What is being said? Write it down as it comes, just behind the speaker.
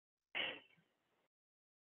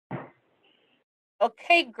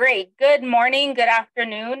Okay, great. Good morning, good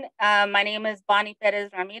afternoon. My name is Bonnie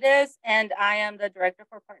Perez Ramirez, and I am the Director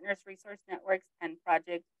for Partners Resource Network's PEN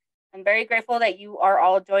project. I'm very grateful that you are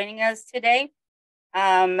all joining us today.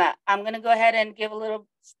 I'm going to go ahead and give a little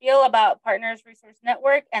spiel about Partners Resource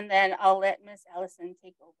Network, and then I'll let Miss Allison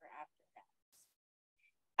take over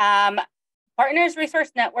after that. Partners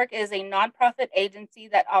Resource Network is a nonprofit agency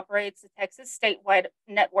that operates the Texas statewide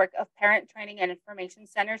network of parent training and information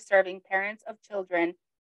centers serving parents of children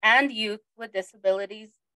and youth with disabilities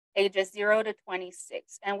ages 0 to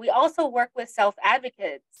 26. And we also work with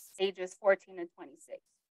self-advocates ages 14 to 26.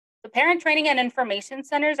 The parent training and information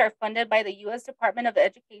centers are funded by the U.S. Department of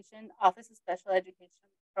Education Office of Special Education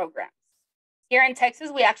Programs. Here in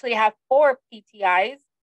Texas, we actually have 4 PTIs.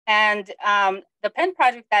 And the PEN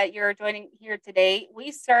project that you're joining here today,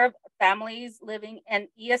 we serve families living in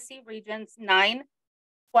ESC regions 9,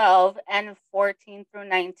 12, and 14 through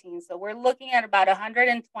 19. So we're looking at about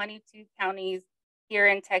 122 counties here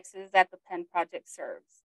in Texas that the PEN project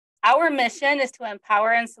serves. Our mission is to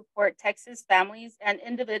empower and support Texas families and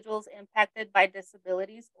individuals impacted by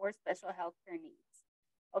disabilities or special health care needs.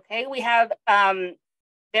 Okay, we have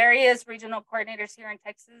various regional coordinators here in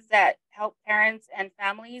Texas that help parents and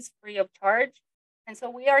families free of charge. And so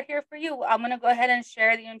we are here for you. I'm going to go ahead and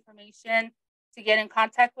share the information to get in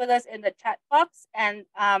contact with us in the chat box. And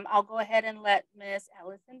I'll go ahead and let Miss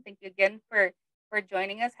Allison, thank you again for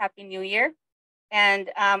joining us. Happy New Year. And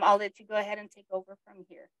I'll let you go ahead and take over from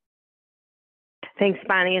here. Thanks,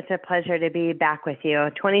 Bonnie. It's a pleasure to be back with you.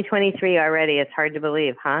 2023 already. It's hard to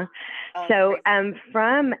believe, huh? So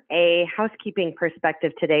from a housekeeping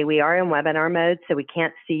perspective today, we are in webinar mode, so we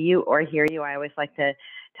can't see you or hear you. I always like to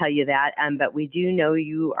tell you that, but we do know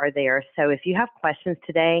you are there. So if you have questions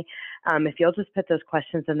today, if you'll just put those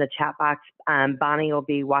questions in the chat box, Bonnie will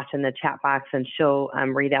be watching the chat box and she'll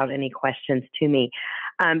read out any questions to me.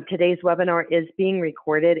 Today's webinar is being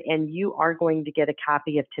recorded and you are going to get a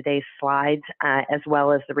copy of today's slides as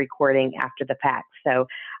well as the recording after the fact. So I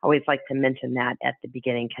always like to mention that at the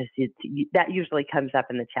beginning because that usually comes up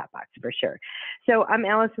in the chat box for sure. So I'm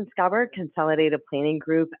Allison Schaberg, Consolidated Planning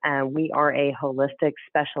Group. We are a holistic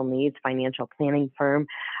special needs financial planning firm.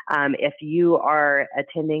 If you are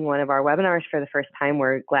attending one of our webinars for the first time,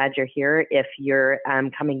 we're glad you're here. If you're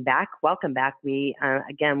coming back, welcome back.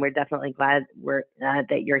 Again, we're definitely glad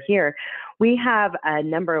that you're here. We have a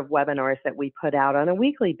number of webinars that we put out on a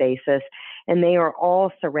weekly basis, and they are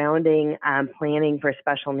all surrounding planning for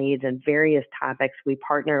special needs and various topics. We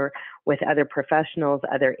partner with other professionals,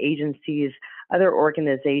 other agencies, other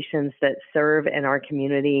organizations that serve in our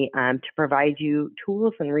community to provide you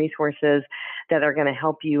tools and resources that are going to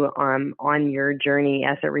help you on your journey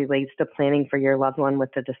as it relates to planning for your loved one with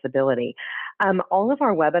a disability. All of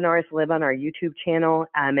our webinars live on our YouTube channel.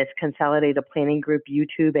 It's Consolidated Planning Group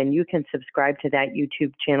YouTube, and you can subscribe to that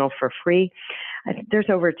YouTube channel for free. There's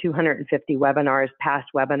over 250 webinars, past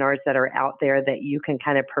webinars that are out there that you can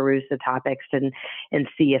kind of peruse the topics and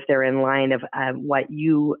see if they're in line of what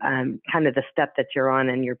you, kind of the step that you're on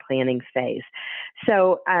in your planning phase.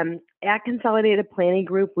 So at Consolidated Planning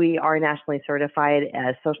Group, we are nationally certified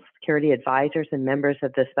as Social Security advisors and members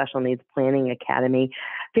of the Special Needs Planning Academy.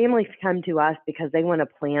 Families come to us because they want to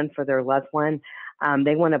plan for their loved one.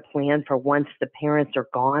 They want to plan for once the parents are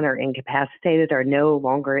gone or incapacitated or no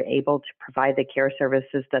longer able to provide the care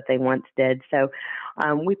services that they once did. So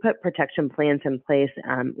we put protection plans in place,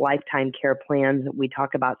 lifetime care plans. We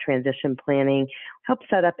talk about transition planning, help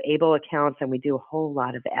set up ABLE accounts, and we do a whole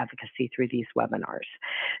lot of advocacy through these webinars.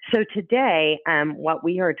 So today, what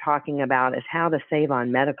we are talking about is how to save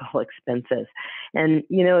on medical expenses. And,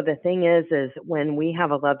 you know, the thing is when we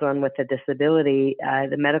have a loved one with a disability,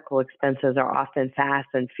 the medical expenses are often fast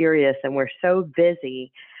and furious, and we're so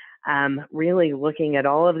busy really looking at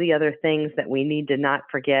all of the other things that we need to not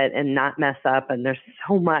forget and not mess up. And there's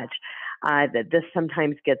so much that this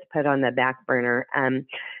sometimes gets put on the back burner.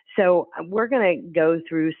 So we're going to go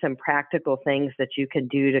through some practical things that you can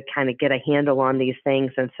do to kind of get a handle on these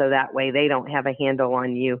things, and so that way they don't have a handle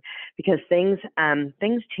on you, because things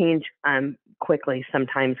change quickly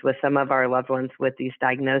sometimes with some of our loved ones with these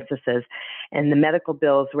diagnoses, and the medical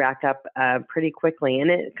bills rack up pretty quickly.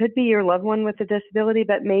 And it could be your loved one with a disability,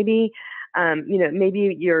 but maybe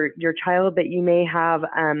maybe your child, but you may have,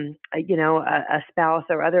 a spouse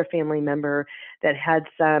or other family member that had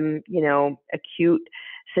some, acute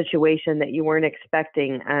situation that you weren't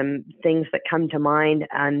expecting. Things that come to mind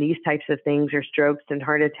on these types of things are strokes and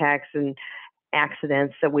heart attacks and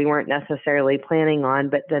accidents that we weren't necessarily planning on,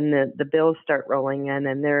 but then the bills start rolling in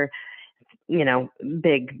and they're,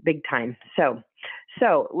 big time. So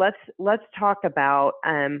So let's talk about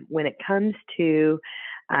when it comes to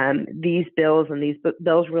these bills and these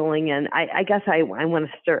bills rolling in. I guess I want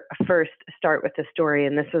to start with the story,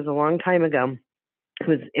 and this was a long time ago.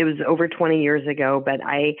 It was over 20 years ago, but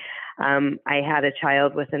I had a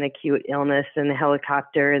child with an acute illness and a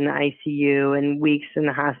helicopter in the ICU and weeks in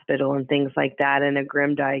the hospital and things like that, and a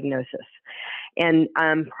grim diagnosis. And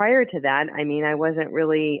prior to that, I mean, I wasn't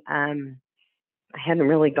really, I hadn't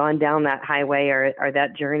really gone down that highway or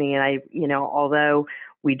that journey. And although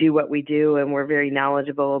we do what we do and we're very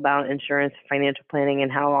knowledgeable about insurance, financial planning,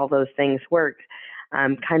 and how all those things work,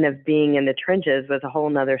 kind of being in the trenches was a whole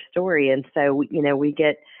nother story. And so, we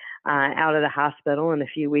get out of the hospital and a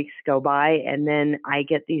few weeks go by, and then I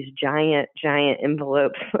get these giant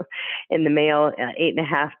envelopes in the mail,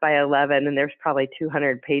 8.5 by 11, and there's probably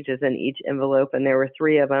 200 pages in each envelope, and there were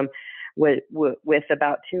 3 of them with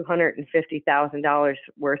about $250,000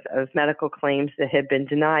 worth of medical claims that had been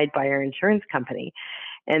denied by our insurance company.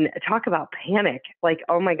 And talk about panic, like,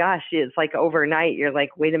 oh my gosh, it's like overnight. You're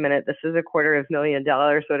like, wait a minute, this is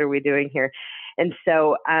 $250,000. What are we doing here? And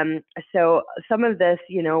so, so some of this,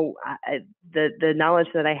 the knowledge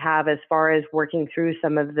that I have as far as working through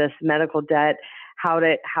some of this medical debt, how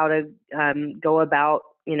to go about,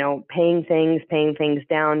 paying things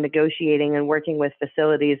down, negotiating and working with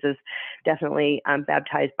facilities is definitely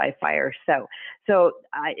baptized by fire. So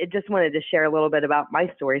I just wanted to share a little bit about my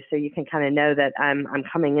story so you can kind of know that I'm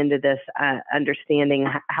coming into this understanding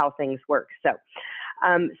how things work.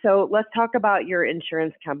 So let's talk about your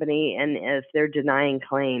insurance company and if they're denying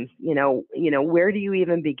claims, where do you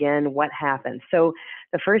even begin? What happens? So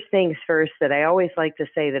the first things first that I always like to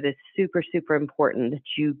say that it's super, super important that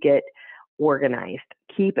you get organized.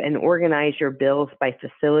 Keep and organize your bills by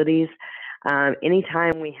facilities.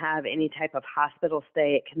 Anytime we have any type of hospital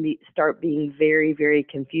stay, it can start being very, very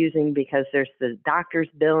confusing because there's the doctor's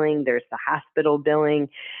billing, there's the hospital billing,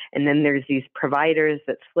 and then there's these providers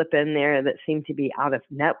that slip in there that seem to be out of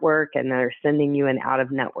network and they're sending you an out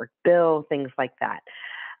of network bill, things like that.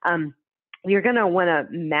 You're going to want to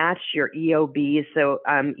match your EOBs. So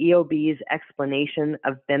EOB's explanation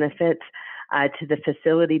of benefits to the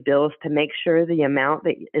facility bills to make sure the amount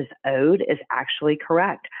that is owed is actually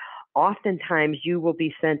correct. Oftentimes you will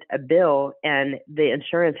be sent a bill and the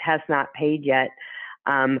insurance has not paid yet,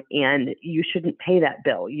 and you shouldn't pay that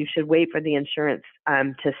bill. You should wait for the insurance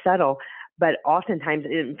to settle. But oftentimes,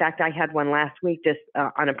 in fact, I had one last week just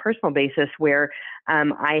on a personal basis where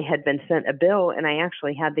I had been sent a bill and I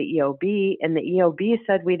actually had the EOB, and the EOB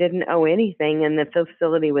said we didn't owe anything and the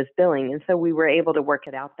facility was billing. And so we were able to work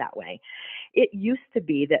it out that way. It used to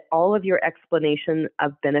be that all of your explanation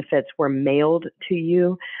of benefits were mailed to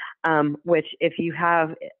you, which if you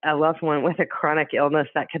have a loved one with a chronic illness,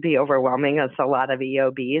 that could be overwhelming. It's a lot of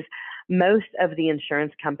EOBs. Most of the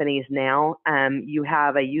insurance companies now, you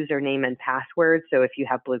have a username and password. So if you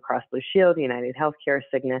have Blue Cross Blue Shield, United Healthcare,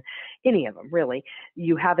 Cigna, any of them really,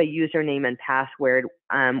 you have a username and password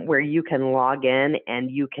where you can log in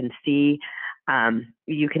and you can see,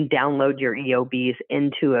 you can download your EOBs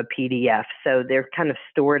into a PDF. So they're kind of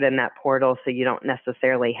stored in that portal, so you don't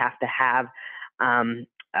necessarily have to have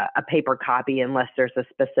a paper copy unless there's a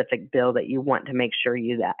specific bill that you want to make sure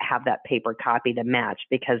you have that paper copy to match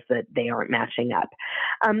because they aren't matching up.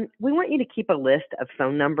 We want you to keep a list of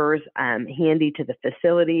phone numbers handy to the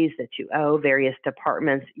facilities that you owe, various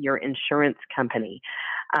departments, your insurance company.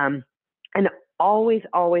 And always,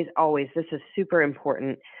 this is super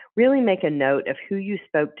important, really make a note of who you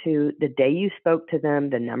spoke to, the day you spoke to them,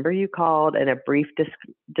 the number you called, and a brief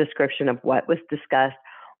description of what was discussed,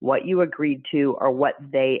 what you agreed to, or what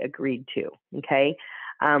they agreed to, okay?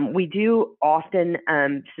 We do often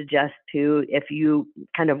suggest too, if you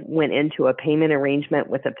kind of went into a payment arrangement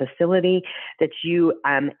with a facility, that you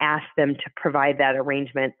ask them to provide that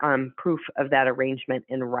arrangement, proof of that arrangement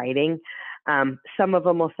in writing. Some of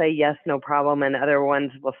them will say, yes, no problem. And other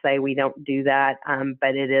ones will say, we don't do that,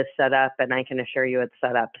 but it is set up and I can assure you it's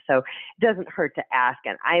set up. So it doesn't hurt to ask.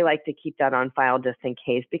 And I like to keep that on file just in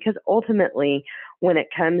case, because ultimately when it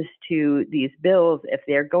comes to these bills, if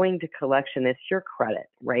they're going to collection, it's your credit,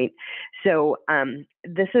 right? So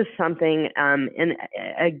this is something, and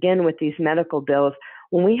again, with these medical bills,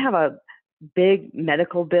 when we have a big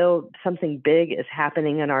medical bill, something big is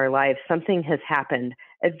happening in our life. Something has happened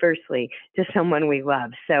adversely to someone we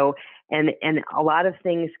love. So, and a lot of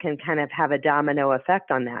things can kind of have a domino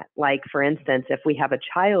effect on that. Like, for instance, if we have a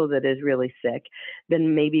child that is really sick,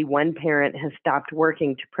 then maybe one parent has stopped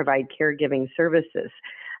working to provide caregiving services.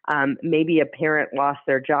 Maybe a parent lost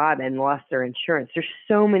their job and lost their insurance. There's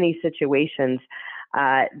so many situations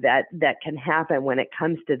that can happen when it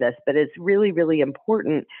comes to this. But it's really, really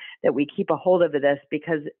important that we keep a hold of this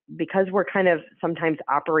because we're kind of sometimes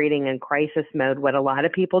operating in crisis mode. What a lot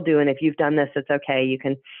of people do, and if you've done this, it's okay. You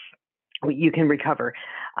can recover.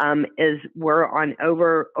 Is we're on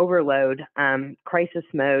overload, crisis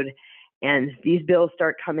mode, and these bills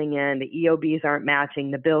start coming in. The EOBs aren't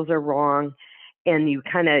matching. The bills are wrong. And you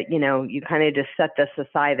kind of just set this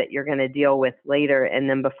aside that you're going to deal with later. And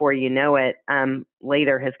then before you know it,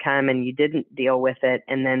 later has come and you didn't deal with it.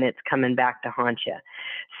 And then it's coming back to haunt you.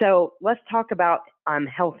 So let's talk about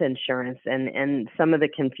health insurance and some of the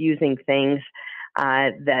confusing things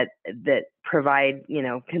that provide,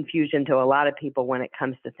 confusion to a lot of people when it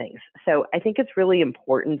comes to things. So I think it's really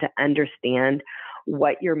important to understand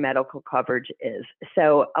what your medical coverage is.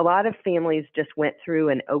 So a lot of families just went through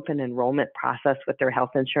an open enrollment process with their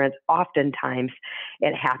health insurance. Oftentimes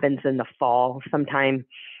it happens in the fall, sometime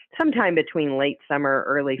between late summer,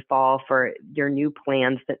 early fall for your new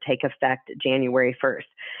plans that take effect January 1st.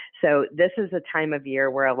 So this is a time of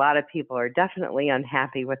year where a lot of people are definitely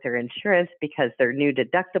unhappy with their insurance because their new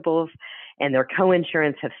deductibles and their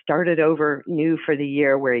co-insurance have started over new for the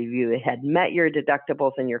year where you had met your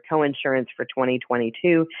deductibles and your co-insurance for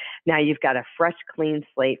 2022. Now you've got a fresh, clean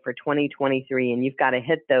slate for 2023, and you've got to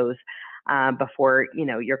hit those before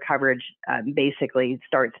your coverage basically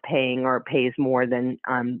starts paying or pays more than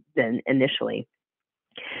initially.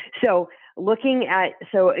 So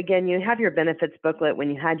again, you have your benefits booklet when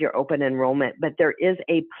you had your open enrollment, but there is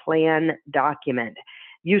a plan document.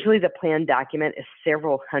 Usually the plan document is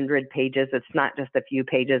several hundred pages. It's not just a few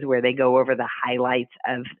pages where they go over the highlights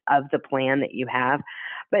of the plan that you have,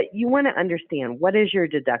 but you want to understand, what is your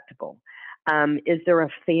deductible? Is there a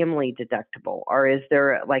family deductible, or is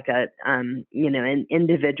there like an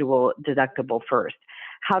individual deductible first?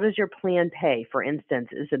 How does your plan pay? For instance,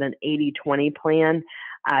 is it an 80-20 plan?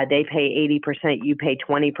 They pay 80%, you pay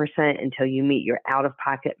 20% until you meet your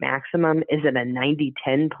out-of-pocket maximum. Is it a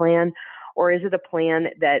 90-10 plan? Or is it a plan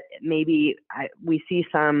that maybe we see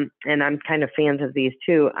some, and I'm kind of fans of these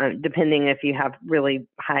too, depending if you have really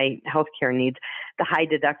high healthcare needs, the high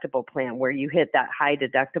deductible plan where you hit that high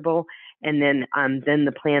deductible and then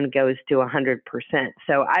the plan goes to 100%.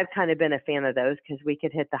 So I've kind of been a fan of those because we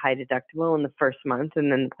could hit the high deductible in the first month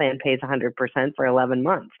and then the plan pays 100% for 11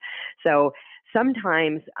 months. So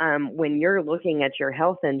sometimes when you're looking at your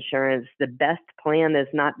health insurance, the best plan is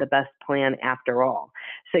not the best plan after all.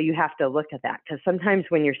 So you have to look at that, because sometimes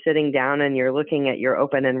when you're sitting down and you're looking at your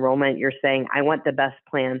open enrollment, you're saying, I want the best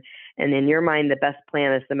plan. And in your mind, the best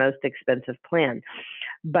plan is the most expensive plan.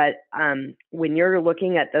 But when you're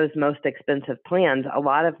looking at those most expensive plans, a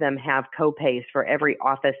lot of them have copays for every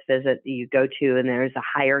office visit that you go to, and there's a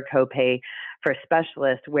higher copay for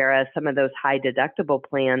specialists, whereas some of those high deductible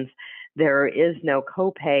plans, there is no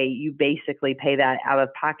copay. You basically pay that out of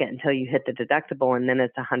pocket until you hit the deductible, and then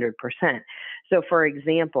it's 100%. So for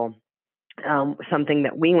example, something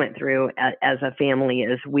that we went through as a family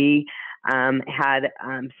is we had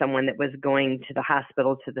someone that was going to the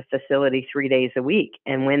hospital, to the facility 3 days a week.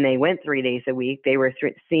 And when they went 3 days a week, they were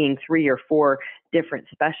seeing 3 or 4 different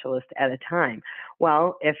specialists at a time.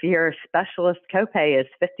 Well, if your specialist copay is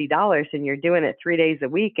 $50 and you're doing it 3 days a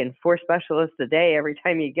week and 4 specialists a day every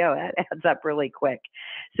time you go, that adds up really quick.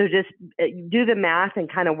 So just do the math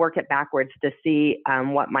and kind of work it backwards to see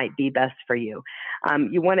what might be best for you.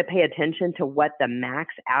 You want to pay attention to what the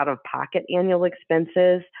max out-of-pocket annual expense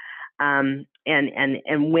is. And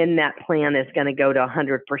when that plan is going to go to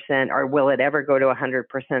 100%, or will it ever go to 100%?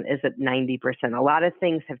 Is it 90%? A lot of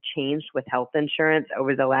things have changed with health insurance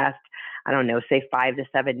over the last, say 5 to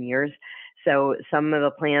 7 years. So some of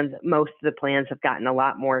the plans, most of the plans have gotten a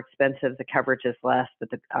lot more expensive. The coverage is less, but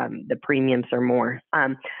the premiums are more.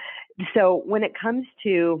 So when it comes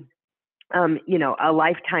to a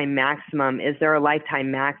lifetime maximum, is there a lifetime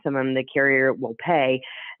maximum the carrier will pay?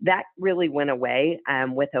 That really went away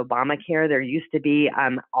with Obamacare. There used to be,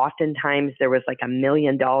 oftentimes there was like $1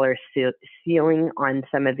 million ceiling on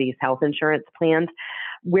some of these health insurance plans.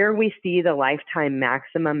 Where we see the lifetime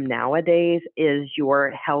maximum nowadays is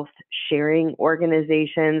your health sharing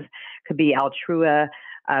organizations, could be Altrua,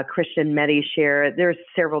 Christian MediShare. There's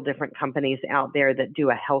several different companies out there that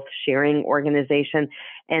do a health sharing organization,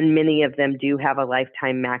 and many of them do have a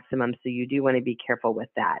lifetime maximum, so you do want to be careful with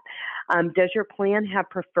that. Does your plan have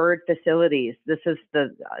preferred facilities? This is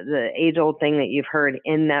the age-old thing that you've heard,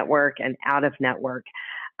 in-network and out-of-network.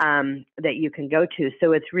 that you can go to.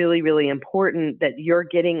 So it's really, really important that you're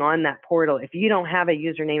getting on that portal. If you don't have a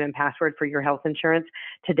username and password for your health insurance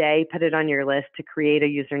today, put it on your list to create a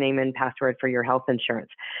username and password for your health insurance,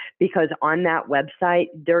 because on that website,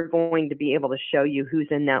 they're going to be able to show you who's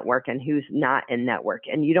in network and who's not in network.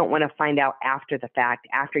 And you don't want to find out after the fact,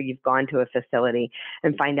 after you've gone to a facility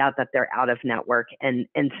and find out that they're out of network. And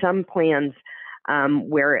some plans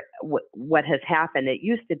where what has happened, it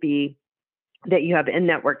used to be that you have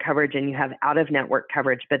in-network coverage and you have out-of-network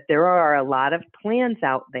coverage, but there are a lot of plans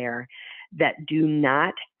out there that do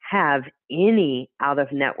not have any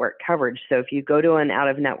out-of-network coverage. So if you go to an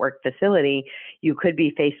out-of-network facility, you could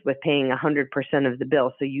be faced with paying 100% of the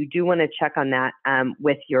bill. So you do want to check on that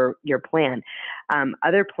with your plan.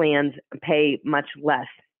 Other plans pay much less.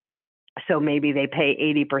 So maybe they pay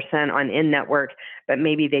 80% on in-network, but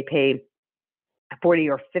maybe they pay 40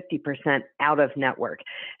 or 50% out of network.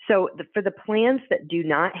 So for the plans that do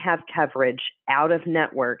not have coverage out of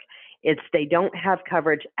network, they don't have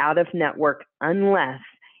coverage out of network unless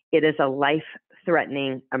it is a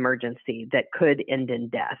life-threatening emergency that could end in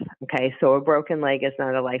death. Okay, so a broken leg is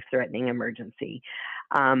not a life-threatening emergency.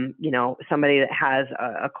 Somebody that has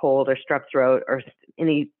a cold or strep throat or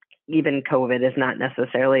even COVID is not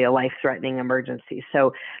necessarily a life-threatening emergency.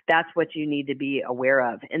 So that's what you need to be aware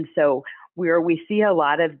of. And so where we see a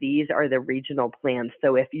lot of these are the regional plans.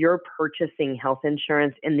 So if you're purchasing health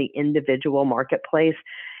insurance in the individual marketplace,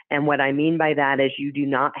 and what I mean by that is you do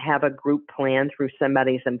not have a group plan through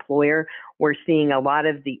somebody's employer, we're seeing a lot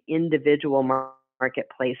of the individual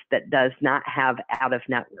marketplace that does not have out of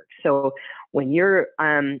network. So when you're,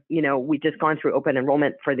 we just gone through open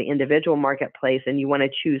enrollment for the individual marketplace and you want to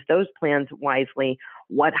choose those plans wisely,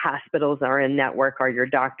 what hospitals are in network? Are your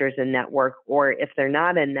doctors in network? Or if they're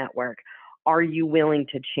not in network, are you willing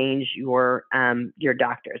to change your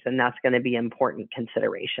doctors? And that's going to be important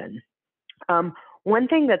consideration. One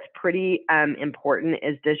thing that's pretty important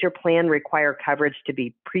is, does your plan require coverage to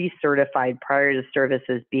be pre-certified prior to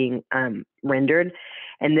services being rendered?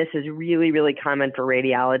 And this is really, really common for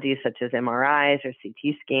radiology, such as MRIs or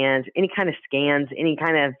CT scans, any kind of scans, any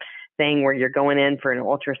kind of thing where you're going in for an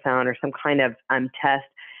ultrasound or some kind of test.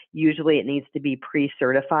 Usually it needs to be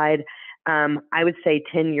pre-certified. I would say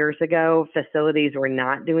 10 years ago, facilities were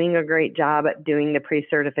not doing a great job at doing the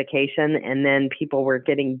pre-certification, and then people were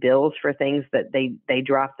getting bills for things that they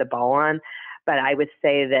dropped the ball on. But I would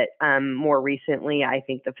say that more recently, I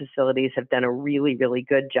think the facilities have done a really, really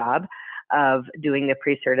good job of doing the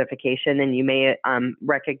pre-certification. And you may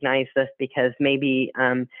recognize this because maybe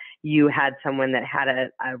you had someone that had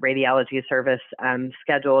a radiology service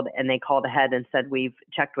scheduled, and they called ahead and said, we've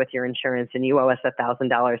checked with your insurance and you owe us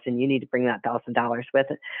 $1,000 and you need to bring that $1,000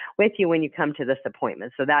 with you when you come to this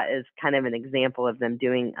appointment. So that is kind of an example of them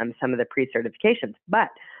doing some of the pre-certifications. But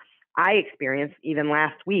I experienced even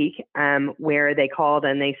last week where they called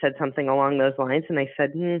and they said something along those lines, and I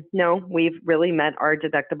said, no, we've really met our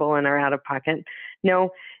deductible and our out of pocket.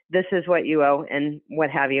 No, this is what you owe and what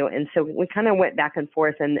have you. And so we kind of went back and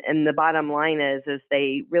forth, and the bottom line is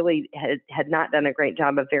they really had not done a great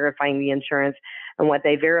job of verifying the insurance, and what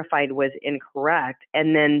they verified was incorrect.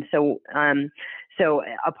 And then so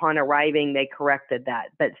upon arriving, they corrected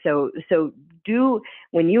that. But so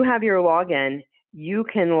when you have your login, you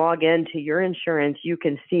can log into your insurance. You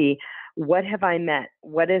can see, what have I met?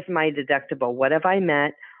 What is my deductible? What have I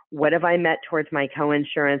met? What have I met towards my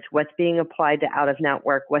co-insurance? What's being applied to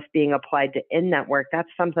out-of-network? What's being applied to in-network? That's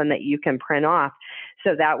something that you can print off.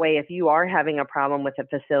 So that way, if you are having a problem with a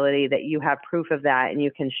facility, that you have proof of that and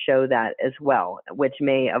you can show that as well, which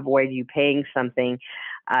may avoid you paying something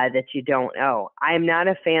that you don't owe. I'm not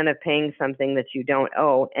a fan of paying something that you don't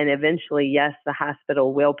owe. And eventually, yes, the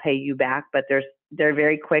hospital will pay you back, but they're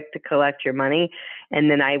very quick to collect your money. And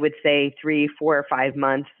then I would say 3, 4, or 5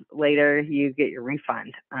 months later, you get your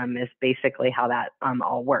refund, is basically how that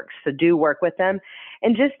all works. So do work with them.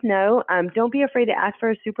 And just know, don't be afraid to ask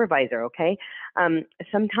for a supervisor, okay?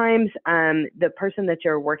 Sometimes the person that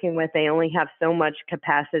you're working with, they only have so much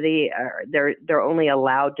capacity, or they're only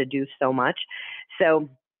allowed to do so much. So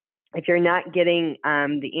if you're not getting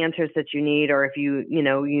the answers that you need, or if you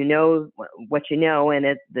know what you know, and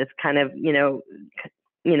it's kind of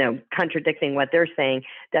contradicting what they're saying,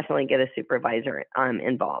 definitely get a supervisor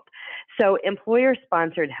involved. So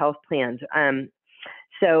employer-sponsored health plans.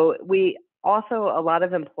 So we also, a lot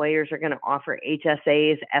of employers are going to offer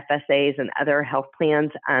HSAs, FSAs, and other health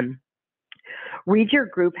plans. Read your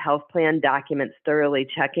group health plan documents thoroughly,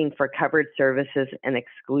 checking for covered services and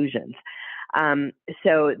exclusions.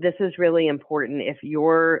 So this is really important if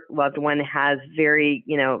your loved one has very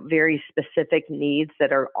specific needs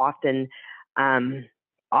that are often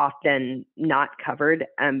often not covered.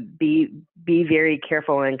 Be very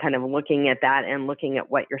careful in kind of looking at that and looking at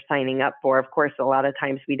what you're signing up for. Of course, a lot of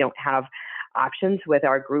times we don't have options with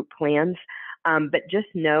our group plans. But just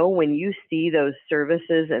know when you see those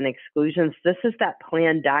services and exclusions, this is that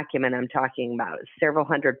plan document I'm talking about. It's several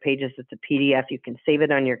hundred pages. It's a PDF. You can save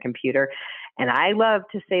it on your computer. And I love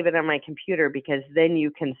to save it on my computer because then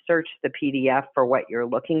you can search the PDF for what you're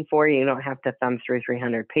looking for. You don't have to thumb through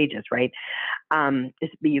 300 pages, right?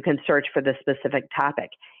 You can search for the specific topic.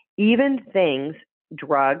 Even things,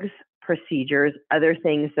 drugs, procedures, other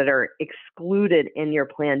things that are excluded in your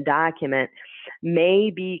plan document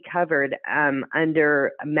may be covered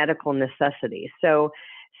under medical necessity. So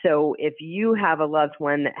if you have a loved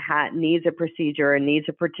one that needs a procedure or needs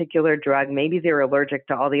a particular drug, maybe they're allergic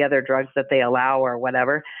to all the other drugs that they allow or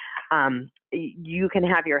whatever, you can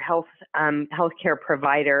have your healthcare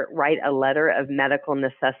provider write a letter of medical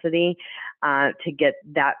necessity to get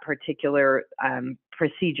that particular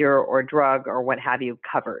procedure or drug or what have you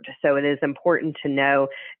covered. So it is important to know,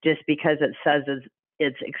 just because it says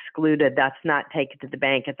it's excluded, that's not taken to the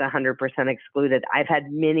bank. It's 100% excluded. I've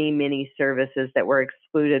had many services that were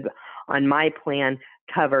excluded on my plan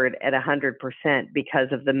covered at 100% because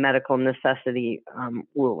of the medical necessity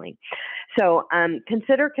ruling. So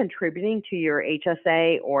consider contributing to your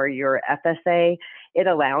HSA or your FSA. It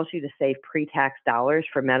allows you to save pre-tax dollars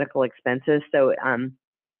for medical expenses. So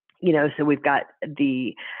so we've got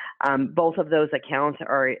the both of those accounts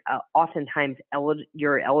are oftentimes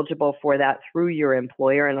you're eligible for that through your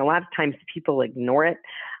employer, and a lot of times people ignore it.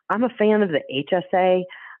 I'm a fan of the HSA.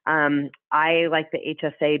 I like the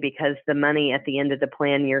HSA because the money at the end of the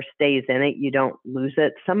plan year stays in it. You don't lose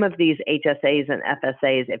it. Some of these HSAs and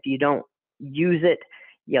FSAs, if you don't use it,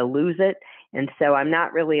 you lose it. And so I'm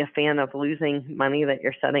not really a fan of losing money that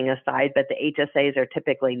you're setting aside, but the HSAs are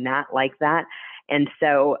typically not like that. And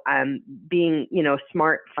so being,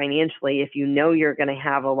 smart financially, if you know you're going to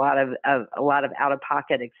have a lot of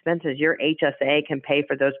out-of-pocket expenses, your HSA can pay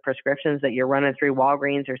for those prescriptions that you're running through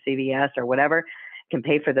Walgreens or CVS or whatever, can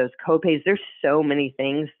pay for those copays. There's so many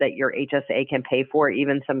things that your HSA can pay for,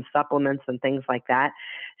 even some supplements and things like that.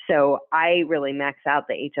 So I really max out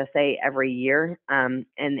the HSA every year. And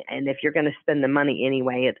if you're going to spend the money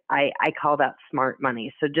anyway, I call that smart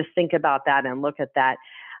money. So just think about that and look at that.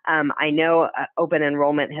 I know open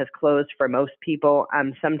enrollment has closed for most people.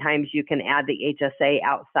 Sometimes you can add the HSA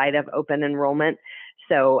outside of open enrollment.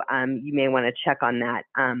 So you may want to check on that.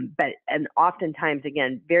 And oftentimes,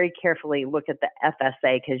 again, very carefully look at the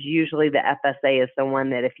FSA, because usually the FSA is the one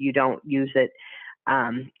that if you don't use it,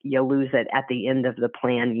 you lose it at the end of the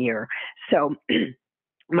plan year. So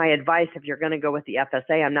my advice, if you're going to go with the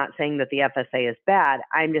FSA, I'm not saying that the FSA is bad.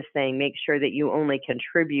 I'm just saying make sure that you only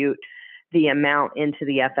contribute the amount into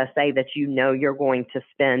the FSA that you know you're going to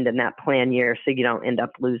spend in that plan year, so you don't end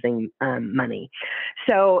up losing money.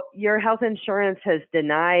 So your health insurance has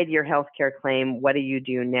denied your health care claim. What do you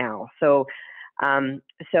do now? So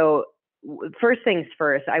first things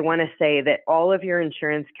first, I want to say that all of your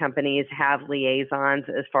insurance companies have liaisons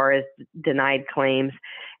as far as denied claims,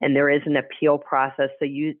 and there is an appeal process. So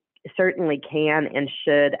you certainly can and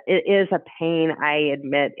should. It is a pain. I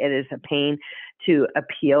admit it is a pain to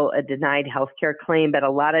appeal a denied healthcare claim, but a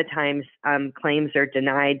lot of times claims are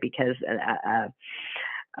denied because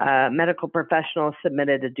a medical professional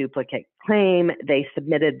submitted a duplicate claim. They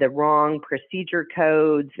submitted the wrong procedure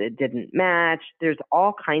codes. It didn't match. There's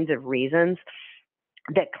all kinds of reasons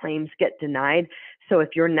that claims get denied. So if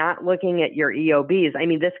you're not looking at your EOBs,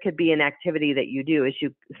 this could be an activity that you do, is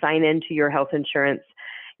you sign into your health insurance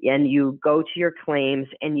and you go to your claims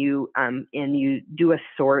and you do a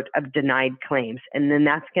sort of denied claims, and then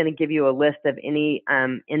that's going to give you a list of any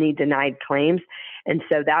denied claims. And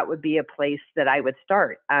so that would be a place that I would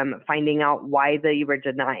start finding out why they were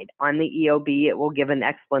denied. On the EOB, it will give an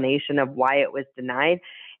explanation of why it was denied,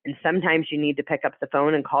 and sometimes you need to pick up the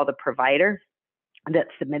phone and call the provider that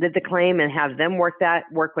submitted the claim and have them work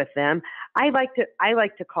with them. I like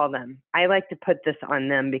to call them. I like to put this on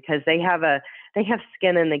them because they have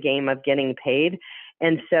skin in the game of getting paid.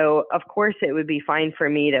 And so of course it would be fine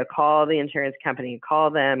for me to call the insurance company,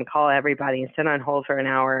 call everybody and sit on hold for an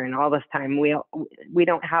hour and all this time. We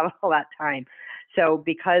don't have all that time. So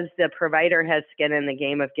because the provider has skin in the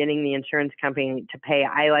game of getting the insurance company to pay,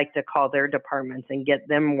 I like to call their departments and get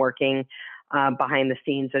them working behind the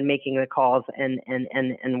scenes and making the calls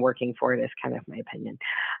and working for it is kind of my opinion.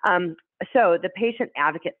 So the Patient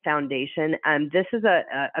Advocate Foundation, this is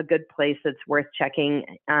a good place that's worth checking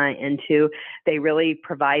into. They really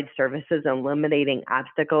provide services eliminating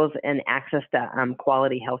obstacles and access to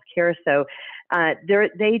quality health care. So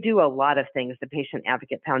they do a lot of things, the Patient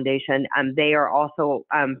Advocate Foundation. They are also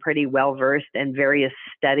pretty well versed in various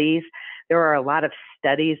studies. There are a lot of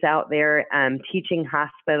studies out there teaching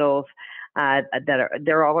hospitals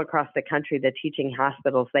they're all across the country. The teaching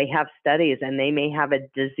hospitals, they have studies, and they may have a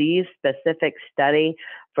disease-specific study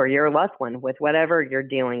for your loved one with whatever you're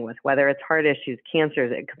dealing with, whether it's heart issues,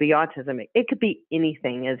 cancers, it could be autism, it could be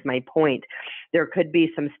anything is my point. There could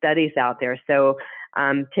be some studies out there. So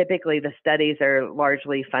typically the studies are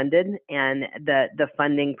largely funded, and the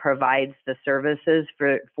funding provides the services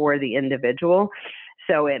for the individual.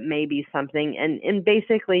 So it may be something, and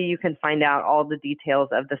basically you can find out all the details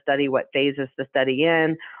of the study, what phase is the study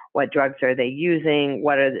in, what drugs are they using,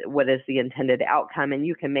 what is the intended outcome, and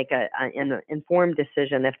you can make an informed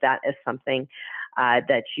decision if that is something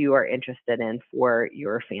that you are interested in for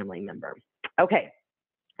your family member. Okay,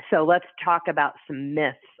 so let's talk about some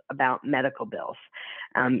myths about medical bills.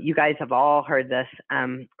 You guys have all heard this,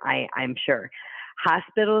 I'm sure.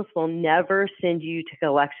 Hospitals will never send you to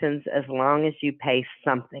collections as long as you pay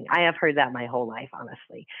something. I have heard that my whole life,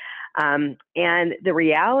 honestly. And the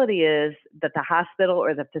reality is that the hospital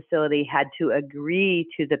or the facility had to agree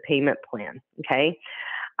to the payment plan, okay?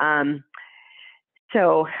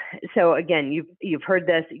 So again, you've heard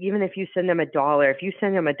this, even if you send them $1, if you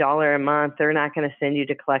send them $1 a month, they're not going to send you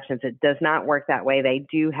to collections. It does not work that way. They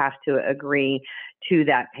do have to agree to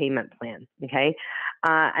that payment plan, okay?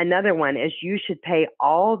 Another one is you should pay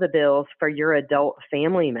all the bills for your adult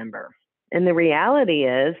family member. And the reality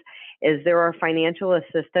is there are financial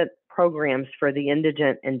assistance programs for the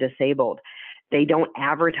indigent and disabled. They don't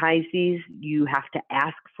advertise these. You have to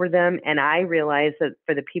ask for them. And I realize that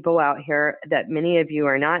for the people out here, that many of you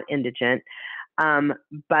are not indigent,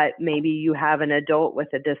 but maybe you have an adult with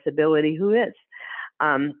a disability who is.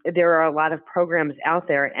 There are a lot of programs out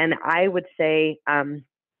there. And I would say,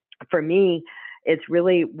 for me, it's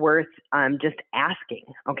really worth just asking,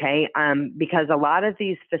 okay? Because a lot of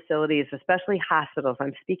these facilities, especially hospitals,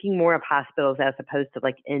 I'm speaking more of hospitals as opposed to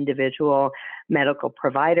like individual medical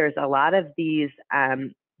providers. A lot of these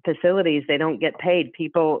facilities, they don't get paid.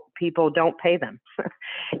 People don't pay them.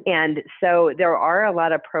 And so there are a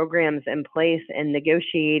lot of programs in place and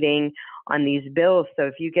negotiating on these bills. So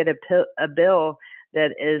if you get a bill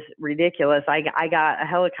that is ridiculous. I got a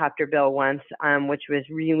helicopter bill once, which was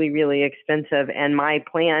really, really expensive, and my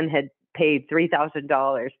plan had paid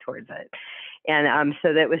 $3,000 towards it. And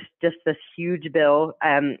so that was just this huge bill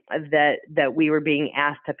that we were being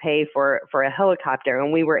asked to pay for a helicopter,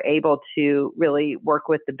 and we were able to really work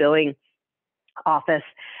with the billing office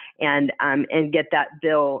and get that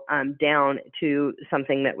bill down to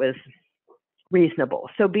something that was reasonable.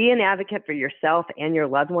 So be an advocate for yourself and your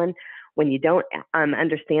loved one. When you don't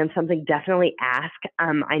understand something, definitely ask.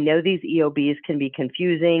 I know these EOBs can be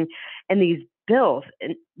confusing, and these bills,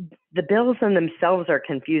 the bills in themselves are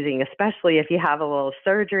confusing, especially if you have a little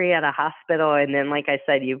surgery at a hospital, and then, like I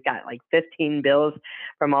said, you've got like 15 bills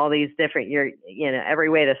from all these different, every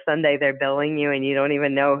way to Sunday they're billing you, and you don't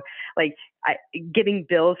even know, like getting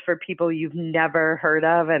bills for people you've never heard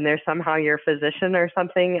of, and they're somehow your physician or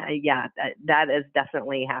something. Yeah, that is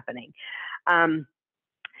definitely happening.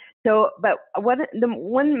 But the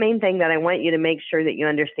one main thing that I want you to make sure that you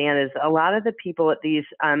understand is a lot of the people at these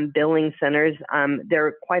billing centers,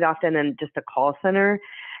 they're quite often in just a call center,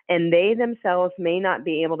 and they themselves may not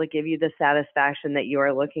be able to give you the satisfaction that you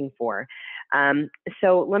are looking for.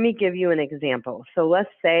 So let me give you an example. So let's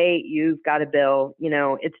say you've got a bill,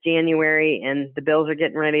 it's January and the bills are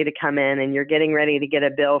getting ready to come in, and you're getting ready to get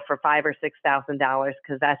a bill for $5,000 or $6,000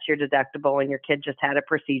 because that's your deductible and your kid just had a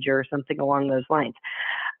procedure or something along those lines.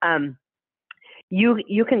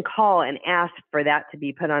 You can call and ask for that to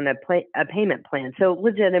be put on a payment plan. So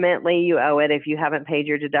legitimately you owe it if you haven't paid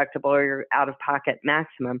your deductible or your out-of-pocket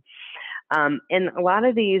maximum. And a lot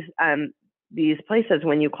of these places,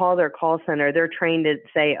 when you call their call center, they're trained to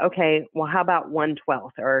say, okay, well, how about 1/12?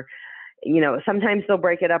 Or, sometimes they'll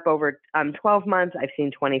break it up over 12 months. I've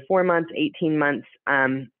seen 24 months, 18 months,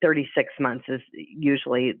 36 months is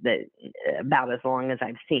usually about as long as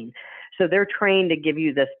I've seen. So they're trained to give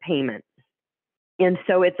you this payment. And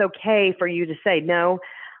so it's okay for you to say, no,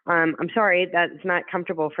 I'm sorry, that's not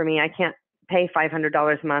comfortable for me. I can't pay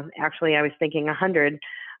 $500 a month. Actually, I was thinking $100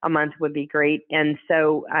 a month would be great. And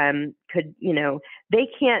so could, they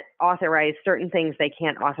can't authorize certain things they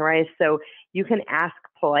can't authorize. So you can ask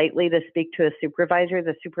politely to speak to a supervisor.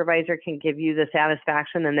 The supervisor can give you the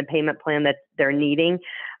satisfaction and the payment plan that they're needing,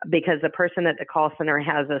 because the person at the call center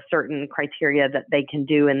has a certain criteria that they can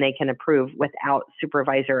do and they can approve without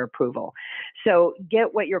supervisor approval. So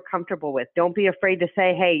get what you're comfortable with. Don't be afraid to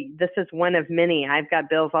say, hey, this is one of many. I've got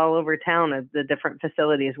bills all over town of the different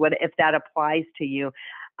facilities. What if that applies to you?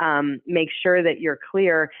 Make sure that you're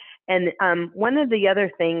clear. And one of the other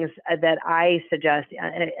things that I suggest,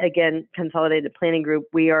 again, Consolidated Planning Group,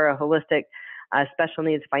 we are a holistic special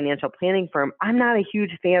needs financial planning firm. I'm not a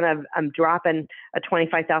huge fan of dropping a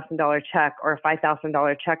 $25,000 check or a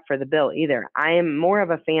 $5,000 check for the bill either. I am more of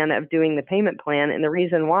a fan of doing the payment plan. And the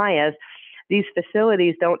reason why is these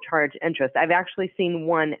facilities don't charge interest. I've actually seen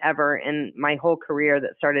one ever in my whole career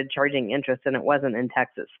that started charging interest, and it wasn't in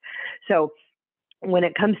Texas. So when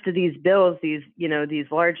it comes to these bills, these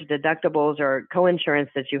large deductibles or coinsurance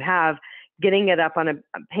that you have, getting it up on a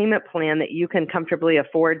payment plan that you can comfortably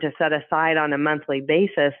afford to set aside on a monthly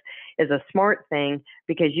basis is a smart thing,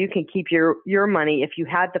 because you can keep your money. If you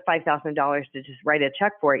had the $5,000 to just write a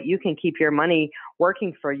check for it, you can keep your money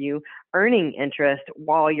working for you, earning interest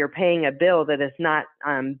while you're paying a bill that is not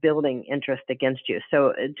building interest against you.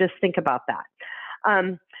 So just think about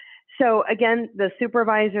that. So again, the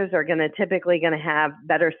supervisors are typically going to have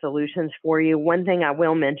better solutions for you. One thing I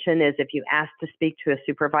will mention is if you ask to speak to a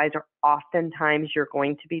supervisor, oftentimes you're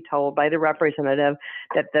going to be told by the representative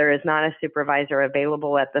that there is not a supervisor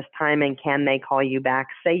available at this time, and can they call you back?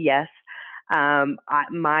 Say yes.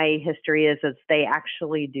 My history is they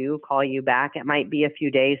actually do call you back. It might be a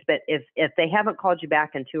few days, but if they haven't called you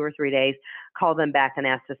back in 2 or 3 days, call them back and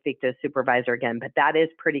ask to speak to a supervisor again. But that is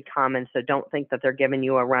pretty common, so don't think that they're giving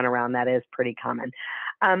you a runaround. That is pretty common.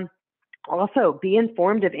 Also, be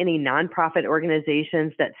informed of any nonprofit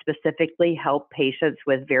organizations that specifically help patients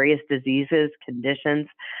with various diseases, conditions.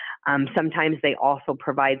 Sometimes they also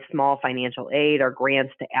provide small financial aid or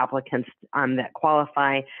grants to applicants that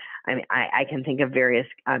qualify. I mean, I can think of various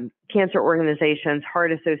cancer organizations,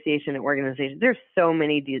 heart association organizations. There's so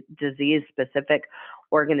many disease-specific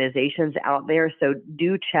organizations out there. So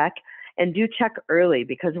do check, and do check early,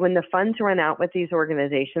 because when the funds run out with these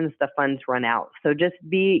organizations, the funds run out. So just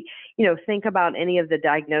think about any of the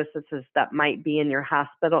diagnoses that might be in your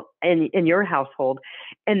hospital and in your household,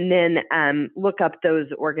 and then look up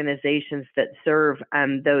those organizations that serve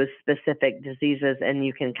those specific diseases, and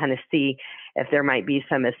you can kind of see if there might be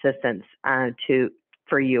some assistance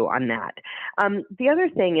for you on that. The other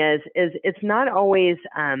thing is it's not always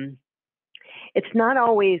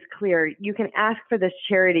clear. You can ask for this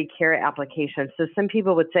charity care application. So some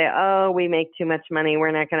people would say, oh, we make too much money,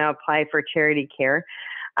 we're not going to apply for charity care.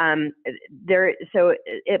 So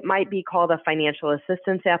it might be called a financial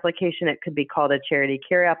assistance application. It could be called a charity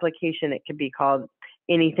care application. It could be called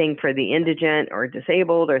anything for the indigent or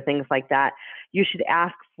disabled or things like that. You should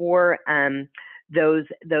ask for those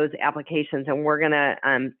applications, and we're going to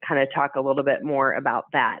kind of talk a little bit more about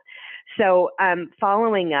that. So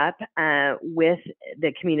following up with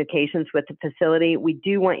the communications with the facility, we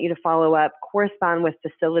do want you to follow up, correspond with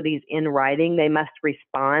facilities in writing. They must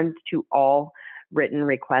respond to all written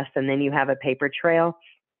requests, and then you have a paper trail.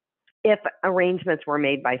 If arrangements were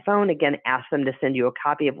made by phone, again, ask them to send you a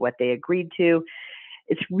copy of what they agreed to.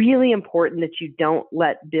 It's really important that you don't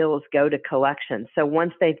let bills go to collection. So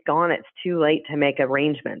once they've gone, it's too late to make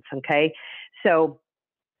arrangements, okay? So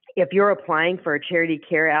if you're applying for a charity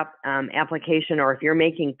care application, or if you're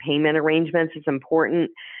making payment arrangements, it's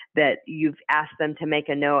important that you've asked them to make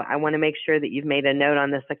a note. I want to make sure that you've made a note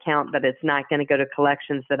on this account that it's not going to go to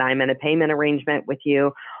collections, that I'm in a payment arrangement with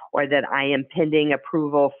you, or that I am pending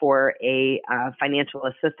approval for a financial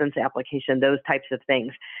assistance application, those types of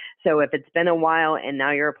things. So if it's been a while and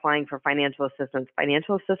now you're applying for financial assistance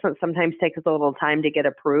sometimes takes a little time to get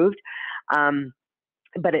approved.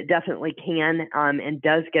 But it definitely can and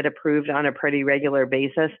does get approved on a pretty regular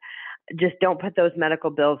basis. Just don't put those medical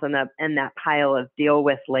bills in that pile of deal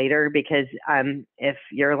with later, because if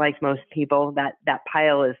you're like most people, that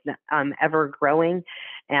pile is ever growing,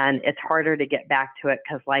 and it's harder to get back to it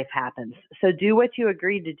because life happens. So do what you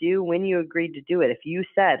agreed to do when you agreed to do it. If you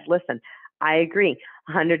said, listen, I agree,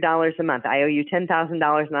 $100 a month. I owe you $10,000 and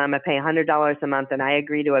I'm going to pay $100 a month, and I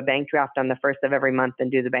agree to a bank draft on the first of every month,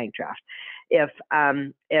 and do the bank draft. If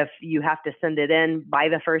you have to send it in by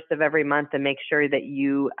the first of every month, and make sure that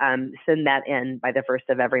you send that in by the first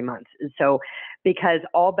of every month. So, because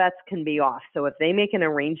all bets can be off. So if they make an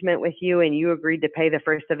arrangement with you and you agreed to pay the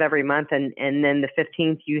first of every month, and then the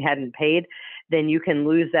 15th you hadn't paid, then you can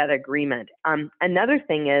lose that agreement. Another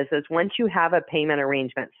thing is once you have a payment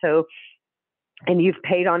arrangement, and you've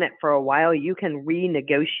paid on it for a while, you can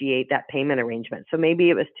renegotiate that payment arrangement. So maybe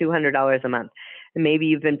it was $200 a month, and maybe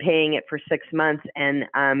you've been paying it for 6 months, and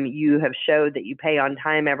you have showed that you pay on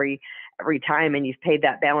time every time, and you've paid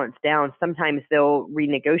that balance down. Sometimes they'll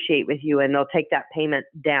renegotiate with you and they'll take that payment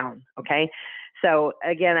down. Okay. So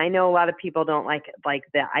again, I know a lot of people don't like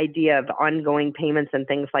the idea of ongoing payments and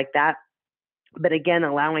things like that. But again,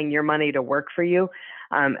 allowing your money to work for you,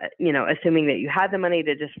 assuming that you had the money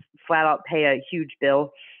to just flat out pay a huge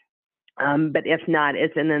bill. But if not,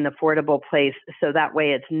 it's in an affordable place. So that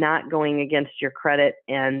way it's not going against your credit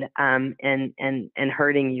and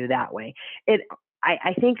hurting you that way.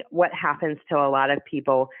 I think what happens to a lot of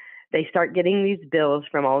people, they start getting these bills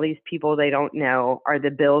from all these people they don't know, or the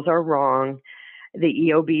bills are wrong. The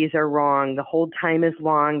EOBs are wrong. The hold time is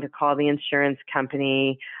long to call the insurance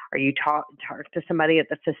company, or you talk to somebody at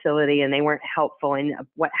the facility and they weren't helpful. And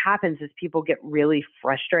what happens is people get really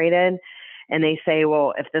frustrated and they say,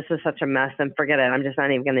 well, if this is such a mess, then forget it. I'm just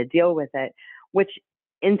not even going to deal with it, which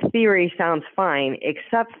in theory sounds fine,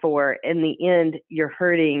 except for in the end, you're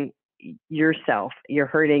hurting yourself. You're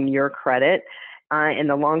hurting your credit. In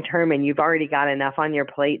the long term, and you've already got enough on your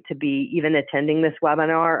plate to be even attending this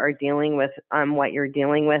webinar or dealing with what you're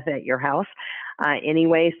dealing with at your house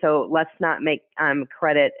anyway. So let's not make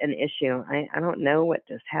credit an issue. I don't know what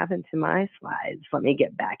just happened to my slides. Let me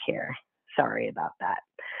get back here. Sorry about that.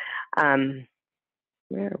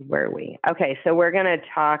 Where were we? Okay, so we're going to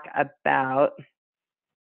talk about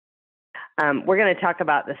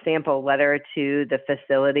the sample letter to the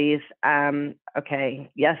facilities.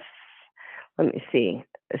 Okay, yes. Let me see.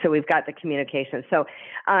 So we've got the communication. So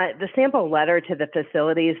the sample letter to the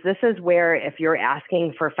facilities, this is where if you're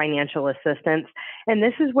asking for financial assistance, and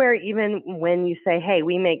this is where even when you say, hey,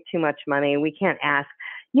 we make too much money, we can't ask,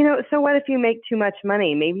 so what if you make too much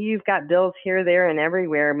money? Maybe you've got bills here, there, and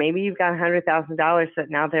everywhere. Maybe you've got $100,000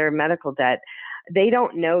 sitting out there in medical debt. They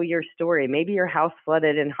don't know your story. Maybe your house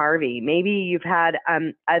flooded in Harvey. Maybe you've had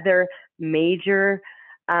other major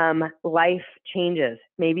life changes.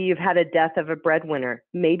 Maybe you've had a death of a breadwinner.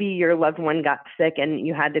 Maybe your loved one got sick and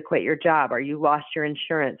you had to quit your job, or you lost your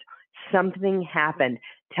insurance. Something happened.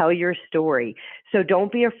 Tell your story. So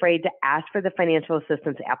don't be afraid to ask for the financial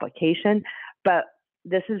assistance application. But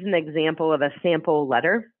this is an example of a sample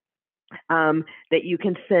letter that you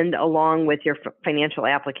can send along with your financial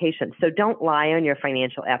application. So don't lie on your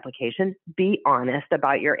financial application. Be honest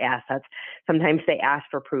about your assets. Sometimes they ask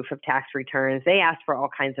for proof of tax returns. They ask for all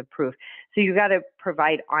kinds of proof. So you got to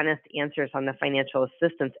provide honest answers on the financial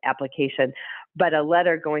assistance application, but a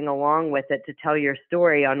letter going along with it to tell your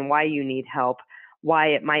story on why you need help, why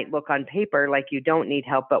it might look on paper like you don't need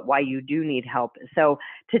help, but why you do need help. So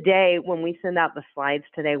today, when we send out the slides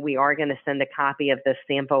today, we are going to send a copy of this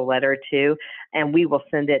sample letter too, and we will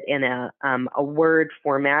send it in a Word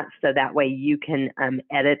format, so that way you can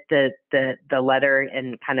edit the letter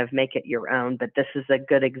and kind of make it your own. But this is a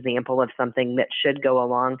good example of something that should go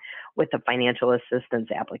along with a financial assistance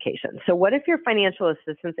application. So what if your financial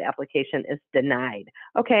assistance application is denied?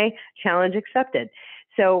 Okay, challenge accepted.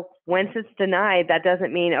 So once it's denied, that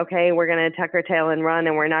doesn't mean, okay, we're going to tuck our tail and run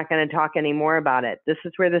and we're not going to talk anymore about it. This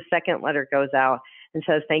is where the second letter goes out and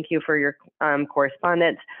says, thank you for your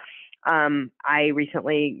correspondence. I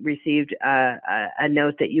recently received a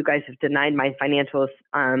note that you guys have denied my financial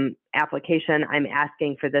application. I'm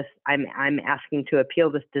asking for this. I'm asking to appeal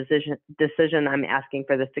this decision. I'm asking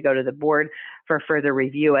for this to go to the board for further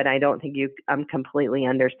review, and I don't think you completely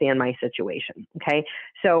understand my situation. Okay,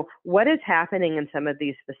 so what is happening in some of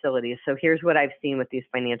these facilities? So here's what I've seen with these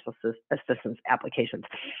financial assistance applications.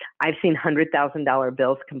 I've seen $100,000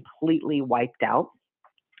 bills completely wiped out.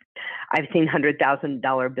 I've seen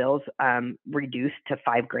 $100,000 bills reduced to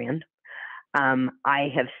 $5,000.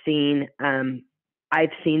 I've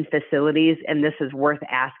seen facilities, and this is worth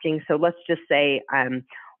asking. So let's just say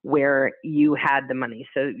where you had the money.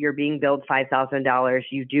 So you're being billed $5,000.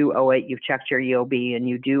 You do owe it. You've checked your EOB, and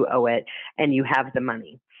you do owe it, and you have the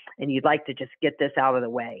money, and you'd like to just get this out of the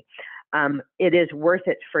way. It is worth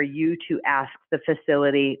it for you to ask the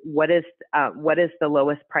facility, what is the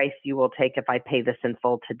lowest price you will take if I pay this in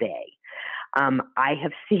full today? I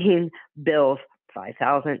have seen bills,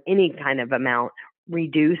 $5,000, any kind of amount,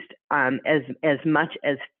 reduced as much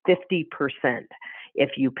as 50%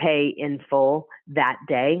 if you pay in full that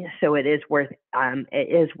day. So it is worth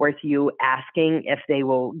you asking if they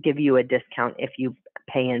will give you a discount if you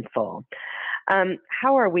pay in full.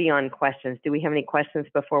 How are we on questions? Do we have any questions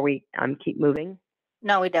before we keep moving?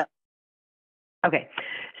 No, we don't. Okay.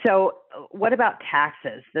 So what about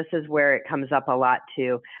taxes? This is where it comes up a lot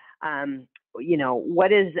too.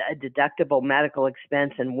 What is a deductible medical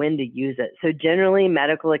expense and when to use it? So generally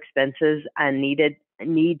medical expenses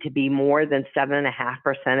need to be more than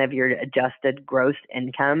 7.5% of your adjusted gross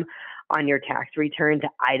income on your tax return to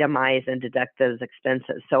itemize and deduct those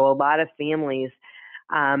expenses. So a lot of families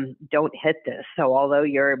don't hit this. So although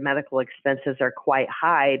your medical expenses are quite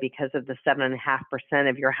high because of the 7.5%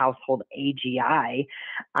 of your household AGI,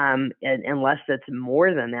 unless it's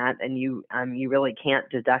more than that, then you really can't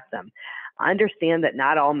deduct them. Understand that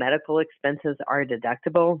not all medical expenses are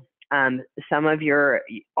deductible. Some of your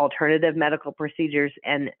alternative medical procedures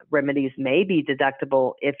and remedies may be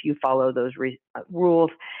deductible if you follow those rules.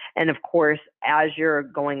 And of course, as you're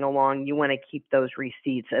going along, you want to keep those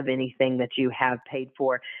receipts of anything that you have paid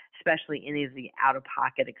for, especially any of the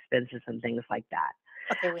out-of-pocket expenses and things like that.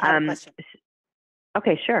 Okay, we have a question.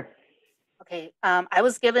 Okay, sure. Okay, I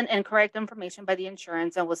was given incorrect information by the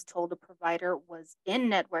insurance and was told the provider was in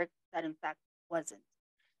network that in fact wasn't.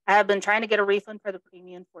 I have been trying to get a refund for the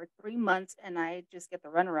premium for 3 months and I just get the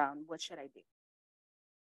runaround. What should I do?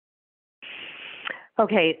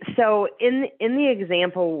 Okay, so in the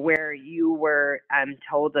example where you were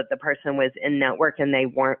told that the person was in network and they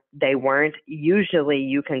weren't, usually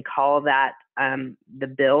you can call that the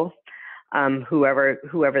bill, whoever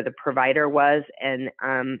the provider was, and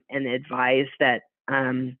advise that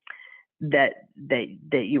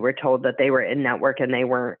that you were told that they were in network and they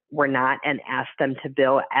were not, and ask them to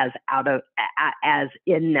bill as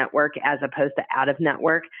in network as opposed to out of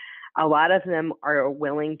network. A lot of them are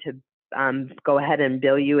willing to go ahead and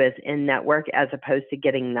bill you as in network as opposed to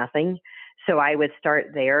getting nothing. So I would start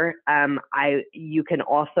there. You can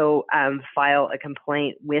also file a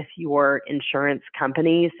complaint with your insurance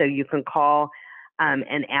company. So you can call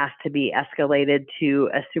and ask to be escalated to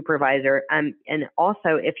a supervisor. And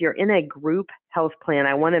also, if you're in a group health plan,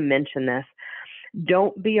 I want to mention this.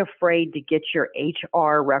 Don't be afraid to get your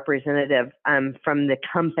HR representative from the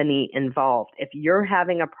company involved. If you're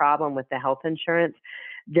having a problem with the health insurance,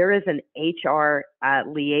 there is an HR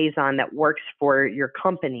liaison that works for your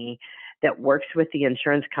company that works with the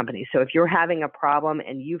insurance company. So if you're having a problem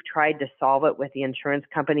and you've tried to solve it with the insurance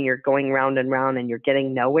company, you're going round and round and you're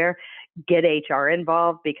getting nowhere, get HR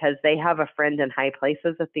involved, because they have a friend in high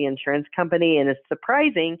places at the insurance company, and it's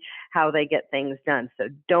surprising how they get things done. So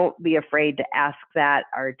don't be afraid to ask that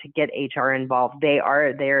or to get HR involved. They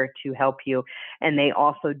are there to help you, and they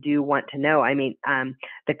also do want to know. I mean,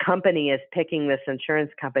 the company is picking this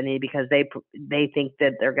insurance company because they think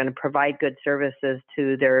that they're going to provide good services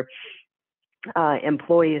to their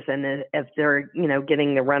employees, and if they're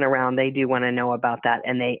getting the runaround, they do want to know about that.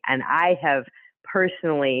 And I have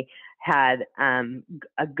personally had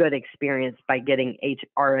a good experience by getting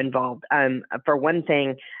HR involved. For one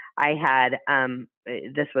thing, I had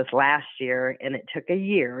this was last year, and it took a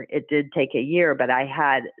year. It did take a year, but I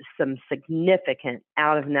had some significant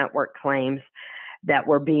out-of-network claims that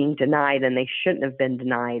were being denied, and they shouldn't have been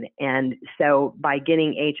denied. And so by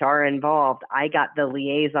getting HR involved, I got the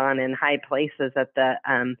liaison in high places at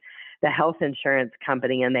the health insurance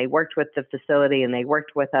company, and they worked with the facility and they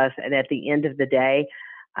worked with us. And at the end of the day,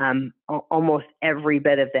 almost every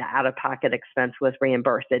bit of the out-of-pocket expense was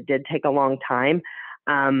reimbursed. It did take a long time.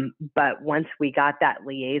 But once we got that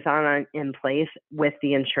liaison in place with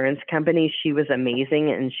the insurance company, she was amazing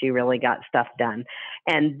and she really got stuff done.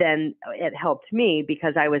 And then it helped me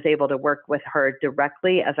because I was able to work with her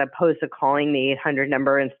directly as opposed to calling the 800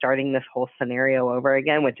 number and starting this whole scenario over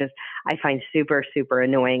again, which is, I find super, super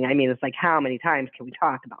annoying. I mean, it's like, how many times can we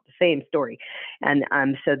talk about the same story? And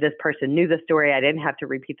so this person knew the story. I didn't have to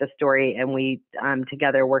repeat the story, and we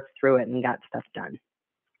together worked through it and got stuff done.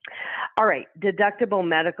 All right, deductible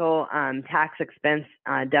medical tax expense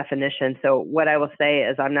definition. So what I will say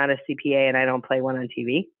is I'm not a CPA and I don't play one on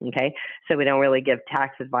TV, okay? So we don't really give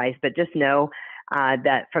tax advice, but just know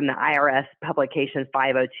that from the IRS publication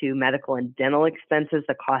 502, medical and dental expenses,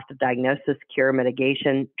 the cost of diagnosis, cure,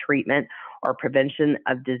 mitigation, treatment, or prevention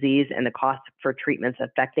of disease, and the cost for treatments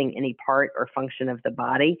affecting any part or function of the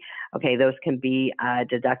body. Okay, those can be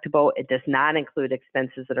deductible. It does not include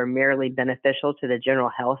expenses that are merely beneficial to the general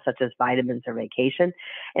health, such as vitamins or vacation,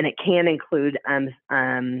 and it can include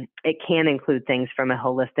things from a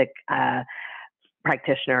holistic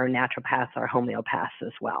practitioner, naturopaths, or homeopaths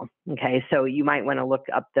as well. Okay, so you might want to look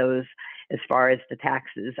up those as far as the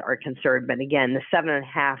taxes are concerned. But again, the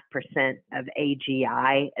 7.5% of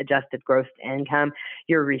AGI, adjusted gross income,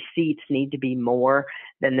 your receipts need to be more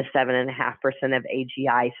than the 7.5% of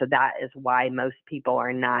AGI. So that is why most people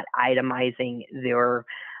are not itemizing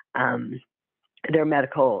their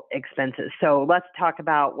medical expenses. So let's talk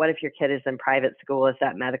about, what if your kid is in private school? Is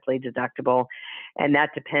that medically deductible? And that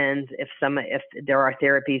depends. If there are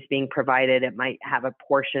therapies being provided, it might have a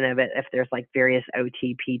portion of it if there's like various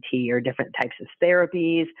OT, PT, or different types of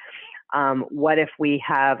therapies. What if we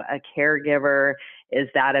have a caregiver? Is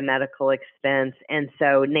that a medical expense? And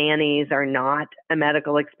so nannies are not a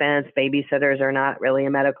medical expense. Babysitters are not really a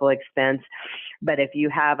medical expense. But if you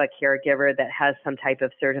have a caregiver that has some type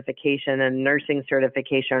of certification, a nursing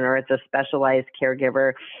certification, or it's a specialized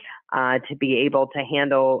caregiver to be able to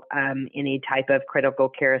handle any type of critical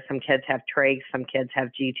care. Some kids have trachs, some kids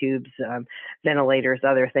have G-tubes, ventilators,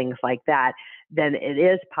 other things like that. Then it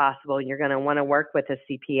is possible you're going to want to work with a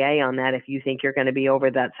CPA on that if you think you're going to be over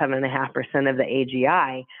that 7.5% of the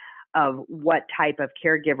AGI of what type of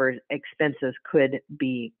caregiver expenses could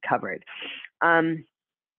be covered.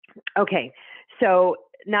 Okay, so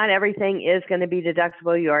not everything is going to be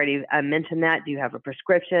deductible. You already mentioned that. Do you have a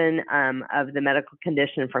prescription of the medical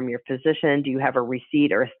condition from your physician? Do you have a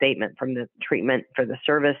receipt or a statement from the treatment for the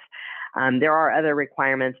service? There are other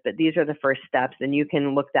requirements, but these are the first steps, and you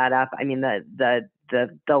can look that up. I mean, the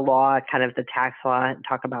law, kind of the tax law,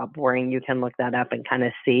 talk about boring. You can look that up and kind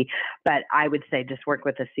of see. But I would say just work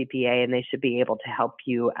with a CPA, and they should be able to help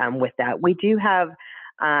you with that. We do have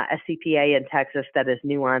a CPA in Texas that is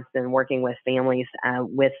nuanced and working with families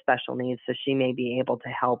with special needs, so she may be able to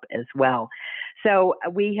help as well. So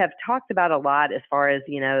we have talked about a lot as far as,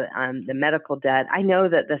 the medical debt. I know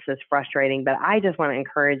that this is frustrating, but I just want to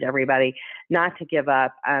encourage everybody not to give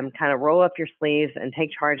up, kind of roll up your sleeves and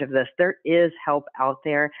take charge of this. There is help out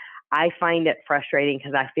there. I find it frustrating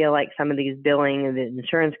because I feel like some of these billing, the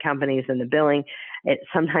insurance companies and the billing,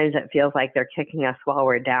 sometimes it feels like they're kicking us while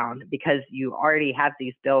we're down, because you already have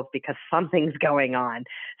these bills because something's going on.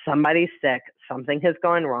 Somebody's sick, something has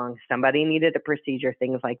gone wrong, somebody needed a procedure,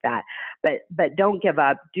 things like that. But don't give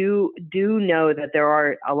up. Do know that there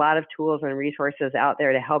are a lot of tools and resources out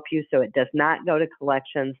there to help you, so it does not go to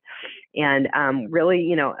collections. And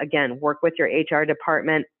really, again, work with your HR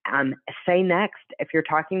department. Say next. If you're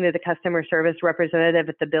talking to the customer service representative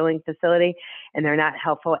at the billing facility and they're not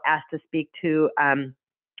helpful, ask to speak to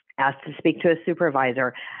a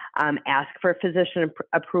supervisor. Ask for physician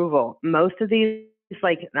approval. Most of these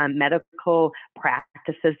medical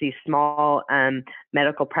practices, these small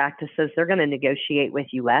medical practices, they're going to negotiate with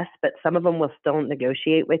you less, but some of them will still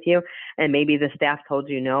negotiate with you. And maybe the staff told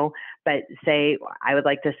you no, but say, I would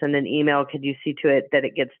like to send an email. Could you see to it that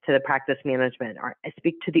it gets to the practice management, or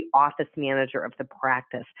speak to the office manager of the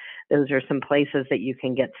practice? Those are some places that you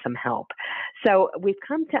can get some help. So we've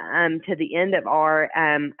come to the end of our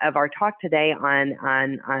talk today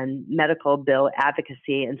on medical bill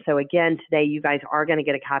advocacy. And so again, today you guys are going to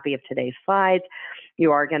get a copy of today's slides.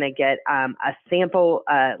 You are going to get a sample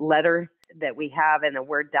letter that we have in a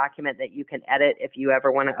Word document that you can edit if you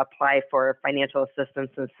ever want to apply for financial assistance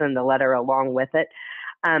and send the letter along with it.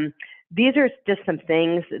 These are just some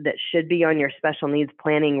things that should be on your special needs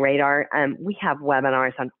planning radar. We have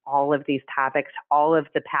webinars on all of these topics. All of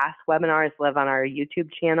the past webinars live on our YouTube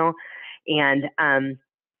channel, and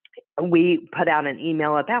we put out an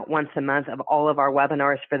email about once a month of all of our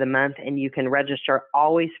webinars for the month, and you can register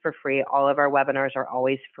always for free. All of our webinars are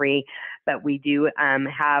always free, but we do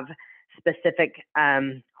have specific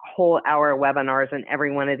whole hour webinars on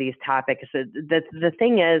every one of these topics. So the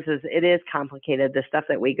thing is it is complicated. The stuff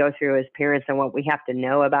that we go through as parents and what we have to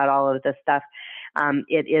know about all of this stuff,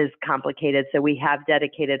 it is complicated. So we have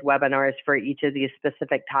dedicated webinars for each of these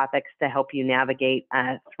specific topics to help you navigate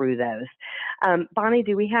through those. Bonnie,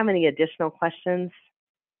 do we have any additional questions?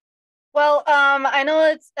 Well, I know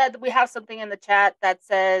it's that we have something in the chat that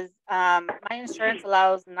says, my insurance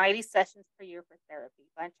allows 90 sessions per year for therapy.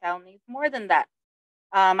 My child needs more than that.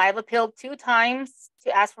 I've appealed 2 times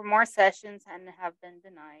to ask for more sessions and have been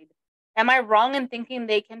denied. Am I wrong in thinking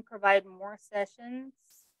they can provide more sessions?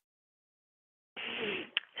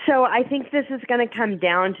 So I think this is going to come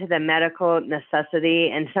down to the medical necessity,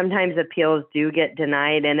 and sometimes appeals do get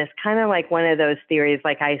denied. And it's kind of like one of those theories,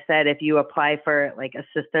 like I said, if you apply for like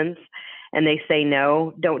assistance and they say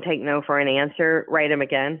no, don't take no for an answer, write them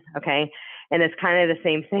again, okay? And it's kind of the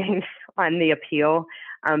same thing on the appeal.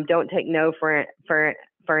 Don't take no for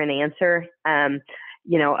an answer.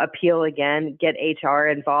 Appeal again, get HR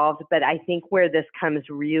involved. But I think where this comes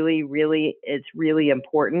it's really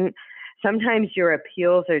important. Sometimes your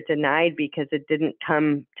appeals are denied because it didn't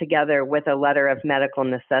come together with a letter of medical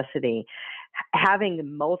necessity.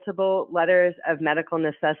 Having multiple letters of medical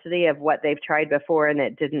necessity of what they've tried before and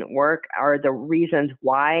it didn't work are the reasons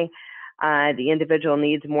why the individual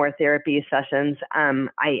needs more therapy sessions,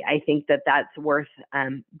 I think that that's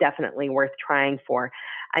definitely worth trying for.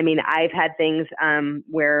 I mean, I've had things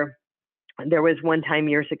where there was one time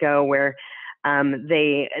years ago where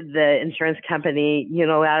the insurance company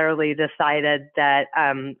unilaterally decided that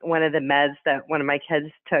one of the meds that one of my kids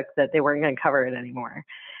took, that they weren't going to cover it anymore.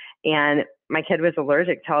 And my kid was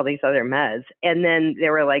allergic to all these other meds. And then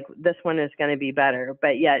they were like, this one is going to be better.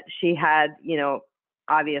 But yet she had,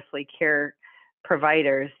 obviously care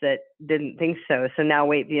providers that didn't think so. So now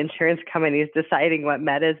wait, the insurance company is deciding what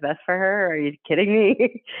med is best for her? Are you kidding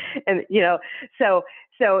me? And, so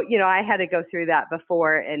I had to go through that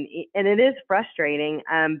before, and it is frustrating,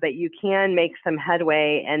 but you can make some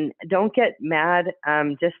headway, and don't get mad.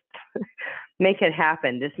 Just make it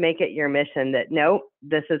happen. Just make it your mission that, no,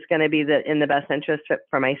 this is going to be in the best interest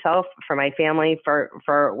for myself, for my family,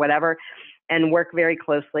 for whatever, and work very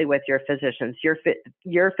closely with your physicians.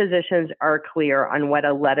 Your physicians are clear on what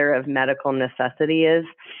a letter of medical necessity is,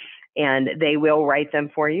 and they will write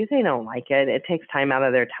them for you. They don't like it. It takes time out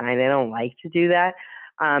of their time. They don't like to do that.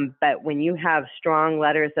 But when you have strong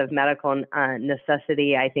letters of medical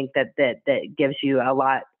necessity, I think that gives you a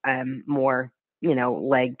lot more,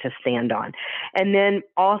 leg to stand on. And then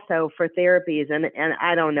also for therapies, and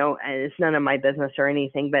I don't know, it's none of my business or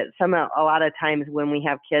anything, but a lot of times when we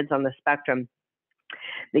have kids on the spectrum,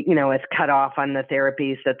 it's cut off on the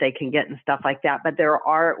therapies that they can get and stuff like that. But there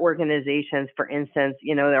are organizations, for instance,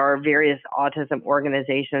 there are various autism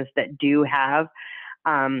organizations that do have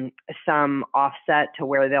some offset to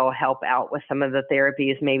where they'll help out with some of the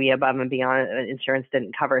therapies, maybe above and beyond insurance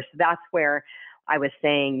didn't cover. So that's where I was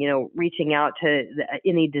saying, reaching out to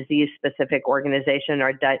any disease-specific organization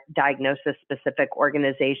or diagnosis-specific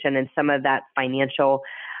organization, and some of that financial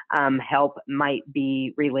help might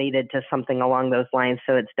be related to something along those lines.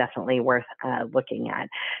 So it's definitely worth looking at.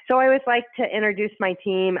 So I always like to introduce my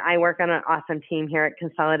team. I work on an awesome team here at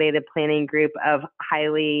Consolidated Planning Group of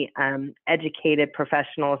highly educated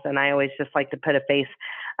professionals, and I always just like to put a face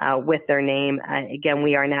with their name. Again,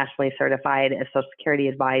 we are nationally certified as Social Security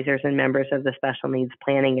advisors and members of the Special Needs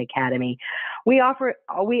Planning Academy. We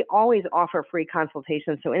always offer free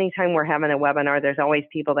consultations. So anytime we're having a webinar, there's always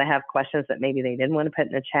people that have questions that maybe they didn't want to put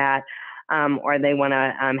in the chat, or they want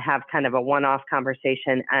to have kind of a one-off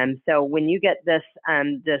conversation. So when you get this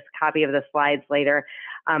copy of the slides later,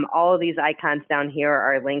 all of these icons down here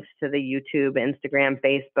are links to the YouTube, Instagram,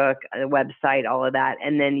 Facebook, website, all of that.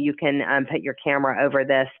 And then you can put your camera over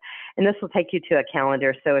this, and this will take you to a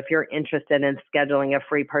calendar. So if you're interested in scheduling a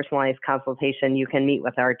free personalized consultation, you can meet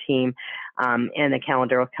with our team, and the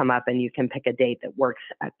calendar will come up, and you can pick a date that works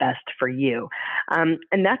best for you.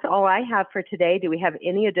 And that's all I have for today. Do we have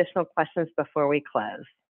any additional questions before we close?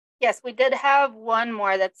 Yes, we did have one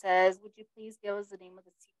more that says, would you please give us the name of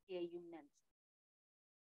the CPA you mentioned?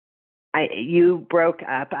 You broke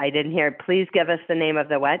up. I didn't hear. Please give us the name of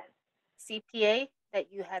the what? CPA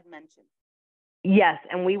that you had mentioned. Yes,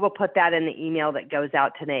 and we will put that in the email that goes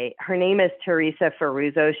out today. Her name is Teresa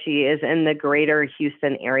Ferruzzo. She is in the greater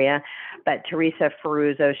Houston area, but Teresa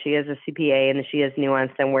Ferruzzo, she is a CPA, and she is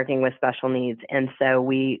nuanced and working with special needs, and so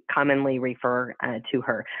we commonly refer to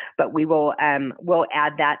her. But we will we'll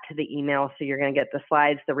add that to the email, so you're going to get the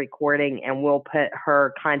slides, the recording, and we'll put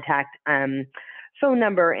her contact phone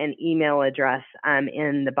number and email address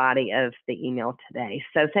in the body of the email today.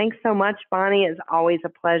 So thanks so much, Bonnie. It's always a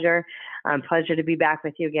pleasure. Pleasure to be back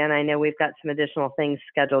with you again. I know we've got some additional things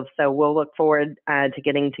scheduled, so we'll look forward to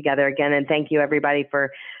getting together again. And thank you, everybody,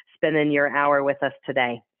 for spending your hour with us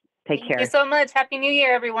today. Take care. Thank you so much. Happy New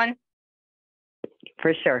Year, everyone.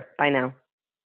 For sure. Bye now.